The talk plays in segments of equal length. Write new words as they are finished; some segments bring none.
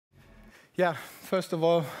Yeah, first of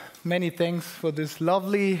all, many thanks for this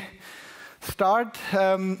lovely start.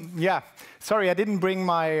 Sorry, I didn't bring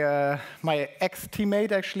my my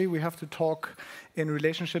ex-teammate, actually. We have to talk in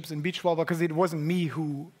relationships in beach volleyball, because it wasn't me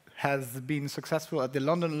who has been successful at the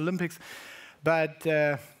London Olympics. But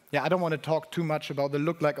I don't want to talk too much about the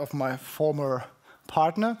look-like of my former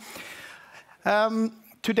partner.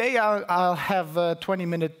 Today I'll have a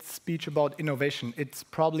 20-minute speech about innovation. It's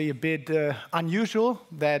probably a bit unusual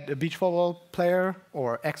that a beach volleyball player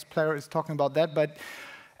or ex-player is talking about that, but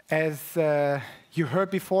as you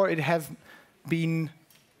heard before, it has been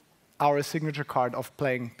our signature card of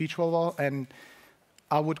playing beach volleyball, and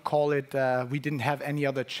I would call it we didn't have any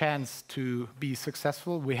other chance to be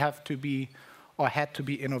successful. We have to be, or had to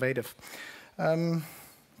be, innovative. Can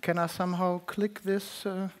I somehow click this?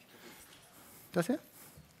 Does it?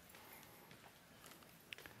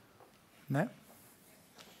 No?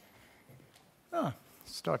 Ah,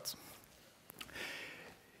 starts.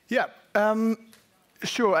 Yeah,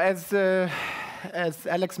 sure. As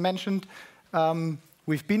Alex mentioned,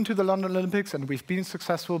 we've been to the London Olympics and we've been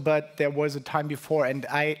successful, but there was a time before, and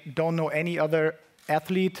I don't know any other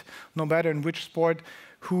athlete, no matter in which sport,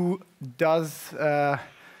 who does a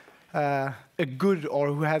good or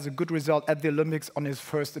who has a good result at the Olympics on his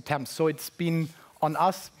first attempt. So it's been on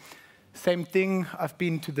us. Same thing, I've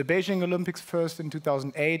been to the Beijing Olympics first in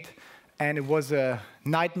 2008, and it was a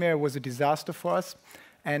nightmare, it was a disaster for us.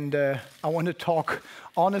 And I want to talk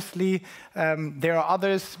honestly. There are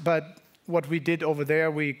others, but what we did over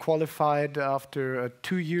there, we qualified after a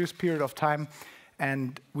 2 years period of time,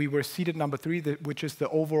 and we were seeded number 3, which is the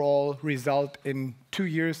overall result in 2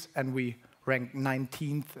 years, and we ranked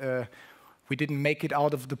 19th. We didn't make it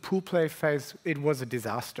out of the pool play phase. It was a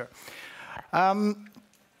disaster.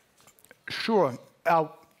 Sure,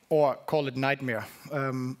 or call it nightmare.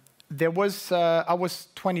 I was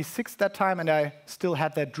 26 that time, and I still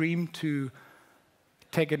had that dream to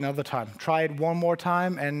take it another time, try it one more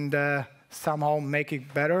time, and somehow make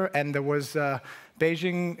it better. And there was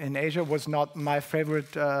Beijing in Asia was not my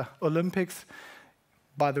favorite Olympics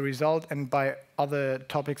by the result and by other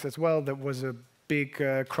topics as well. There was a big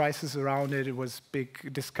crisis around it. It was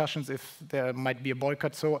big discussions if there might be a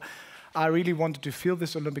boycott. So I really wanted to feel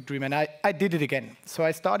this Olympic dream, and I did it again. So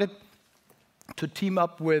I started to team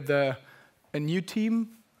up with a new team,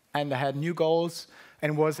 and I had new goals,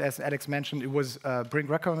 and it was, as Alex mentioned, it was Brink And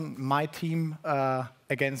Reckermann, my team,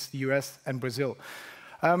 against the US and Brazil.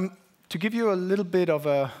 To give you a little bit of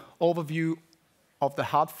an overview of the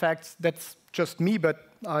hard facts, that's just me, but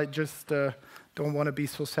I just don't want to be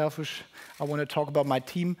so selfish. I want to talk about my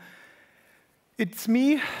team. It's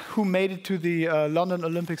me who made it to the London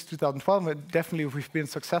Olympics 2012. Definitely we've been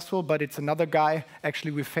successful, but it's another guy.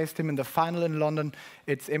 Actually, we faced him in the final in London.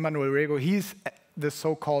 It's Emanuel Rego. He's the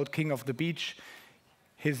so-called king of the beach.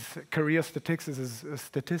 His career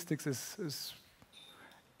statistics is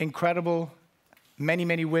incredible. Many,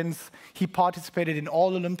 many wins. He participated in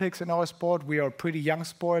all Olympics in our sport. We are a pretty young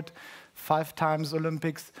sport, 5 times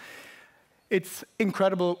Olympics. It's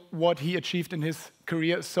incredible what he achieved in his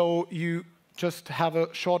career. So you just have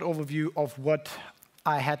a short overview of what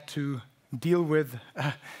I had to deal with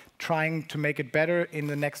trying to make it better in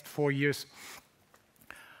the next 4 years.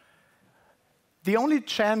 The only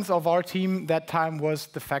chance of our team that time was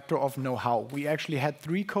the factor of know-how. We actually had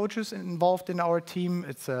 3 coaches involved in our team.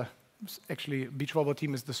 Actually, beach volleyball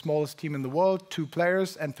team is the smallest team in the world. 2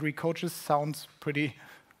 players and 3 coaches. Sounds pretty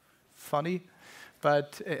funny.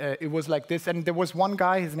 But it was like this. And there was one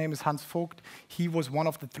guy, his name is Hans Vogt. He was one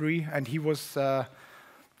of the 3, and he was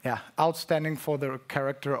outstanding for the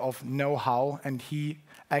character of know-how. And he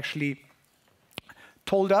actually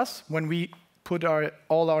told us, when we put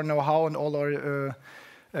all our know-how and all our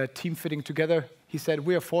team fitting together, he said,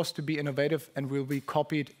 we are forced to be innovative and we'll be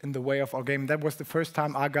copied in the way of our game. That was the first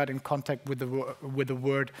time I got in contact with the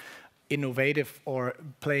word innovative, or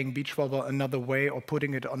playing beach volleyball another way, or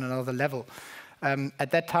putting it on another level. At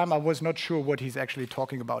that time, I was not sure what he's actually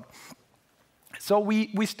talking about. So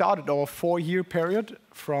we started our 4-year period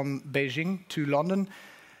from Beijing to London,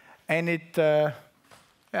 and it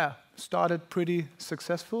started pretty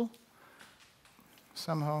successful.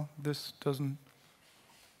 Somehow this doesn't.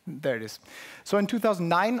 There it is. So in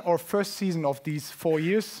 2009, our first season of these 4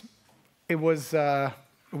 years, it was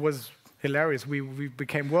hilarious. We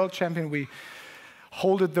became world champion. We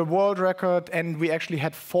holded the world record, and we actually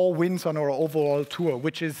had 4 wins on our overall tour,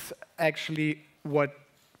 which is actually what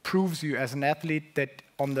proves you as an athlete that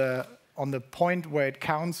on the point where it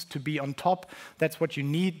counts to be on top, that's what you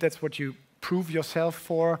need, that's what you prove yourself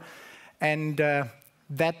for. And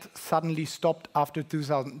that suddenly stopped after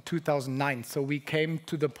 2009. So we came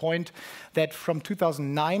to the point that from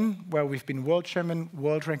 2009, where we've been world champion,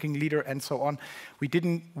 world ranking leader, and so on, we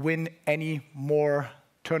didn't win any more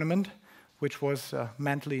tournament, which was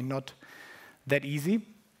mentally not that easy.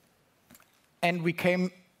 And we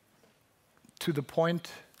came to the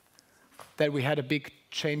point that we had a big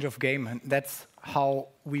change of game, and that's how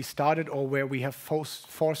we started, or where we have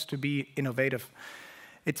forced to be innovative.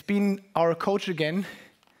 It's been our coach again,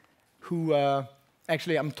 who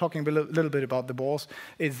actually I'm talking a little bit about the balls.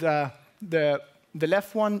 Is the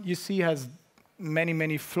left one you see has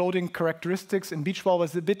many floating characteristics. In beach volleyball,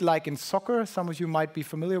 it's a bit like in soccer. Some of you might be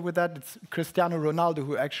familiar with that. It's Cristiano Ronaldo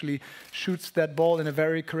who actually shoots that ball in a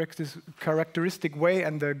very characteristic way,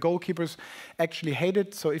 and the goalkeepers actually hate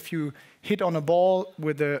it. So if you hit on a ball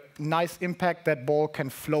with a nice impact, that ball can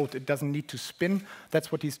float. It doesn't need to spin.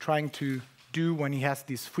 That's what he's trying to do when he has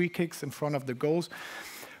these free kicks in front of the goals.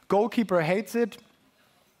 Goalkeeper hates it.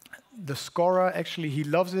 The scorer, actually, he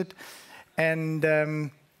loves it.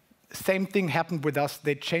 And same thing happened with us.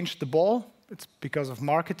 They changed the ball. It's because of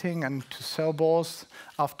marketing and to sell balls.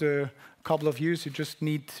 After a couple of years, you just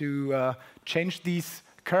need to change these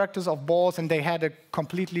characters of balls, and they had a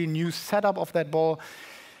completely new setup of that ball.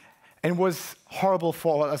 And it was horrible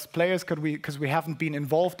for us players because we haven't been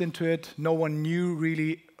involved into it. No one knew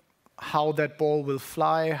really how that ball will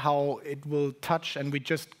fly, how it will touch, and we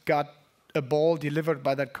just got a ball delivered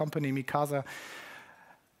by that company, Mikasa.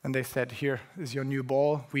 And they said, here is your new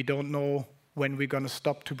ball. We don't know when we're going to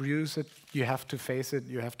stop to produce it. You have to face it.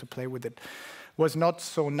 You have to play with it. Was not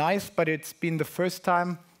so nice, but it's been the first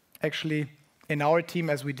time, actually, in our team,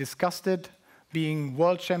 as we discussed it, being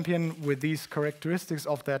world champion with these characteristics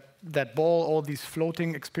of that ball, all these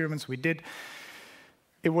floating experiments we did.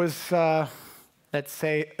 It was, let's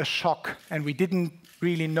say, a shock. And we didn't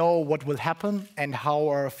really know what will happen and how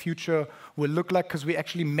our future will look like, because we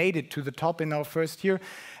actually made it to the top in our first year,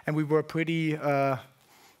 and we were pretty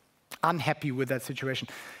unhappy with that situation.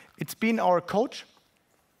 It's been our coach.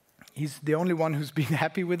 He's the only one who's been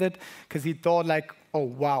happy with it, because he thought like, oh,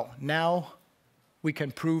 wow, now we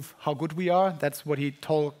can prove how good we are. That's what he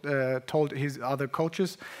told his other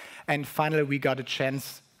coaches. And finally, we got a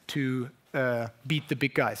chance to beat the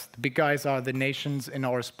big guys. The big guys are the nations in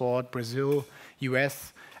our sport, Brazil,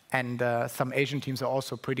 US, and some Asian teams are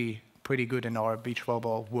also pretty good in our beach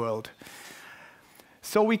volleyball world.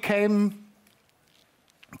 So we came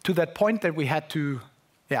to that point that we had to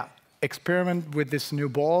experiment with this new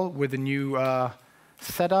ball, with a new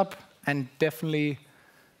setup, and definitely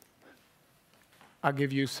I'll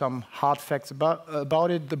give you some hard facts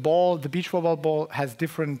about it. The beach volleyball ball has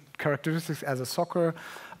different characteristics as a soccer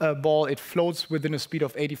ball. It floats within a speed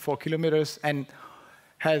of 84 kilometers and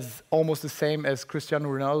has almost the same as Cristiano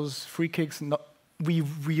Ronaldo's free kicks. We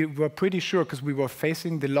were pretty sure, because we were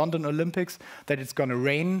facing the London Olympics, that it's going to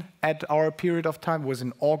rain at our period of time. It was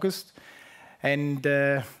in August. And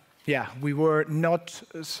we were not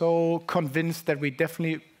so convinced that we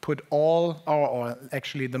definitely put all or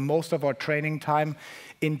actually the most of our training time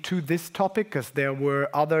into this topic, because there were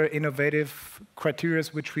other innovative criteria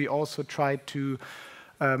which we also tried to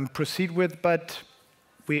proceed with. But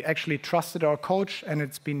we actually trusted our coach, and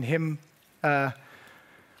it's been him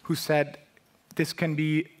who said, this could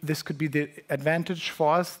be the advantage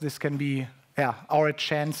for us. This can be our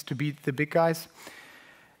chance to beat the big guys.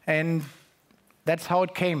 And that's how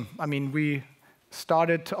it came. I mean, we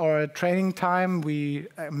started our training time. We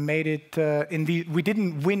made it we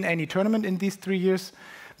didn't win any tournament in these 3 years,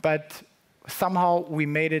 but somehow we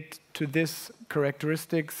made it to this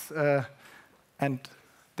characteristics, and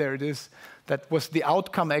there it is. That was the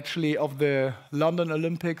outcome, actually, of the London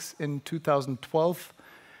Olympics in 2012.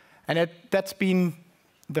 And that's been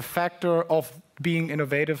the factor of being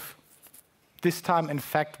innovative, this time, in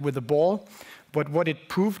fact, with the ball. But what it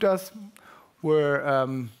proved us were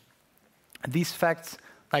these facts.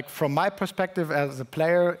 Like, from my perspective as a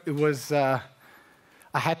player, it was I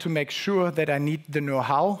had to make sure that I need the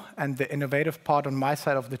know-how and the innovative part on my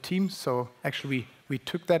side of the team. So actually, we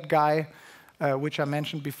took that guy, which I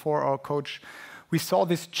mentioned before, our coach. We saw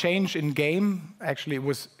this change in game. Actually,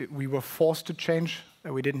 we were forced to change.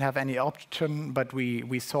 We didn't have any option, but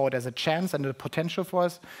we saw it as a chance and a potential for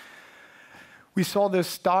us. We saw the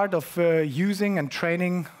start of using and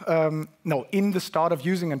training. In the start of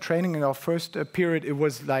using and training in our first period, it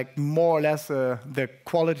was like more or less the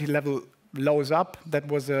quality level lows up. That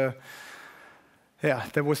was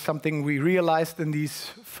something we realized in these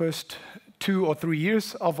first 2 or 3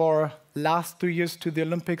 years of our last 3 years to the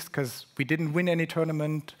Olympics, because we didn't win any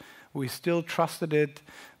tournament. We still trusted it,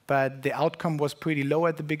 but the outcome was pretty low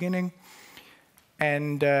at the beginning.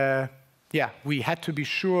 And yeah, we had to be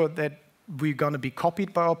sure that we're going to be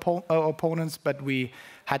copied by our opponents, but we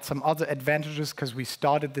had some other advantages because we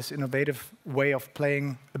started this innovative way of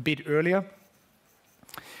playing a bit earlier.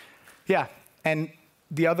 Yeah, and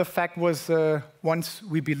the other fact was once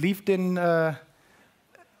we believed in,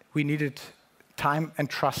 we needed time and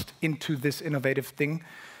trust into this innovative thing,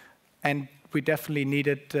 and we definitely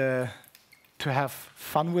needed to have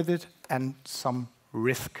fun with it and some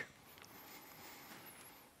risk.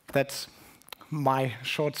 That's my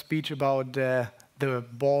short speech about the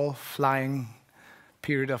ball flying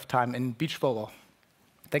period of time in beach volleyball.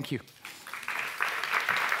 Thank you.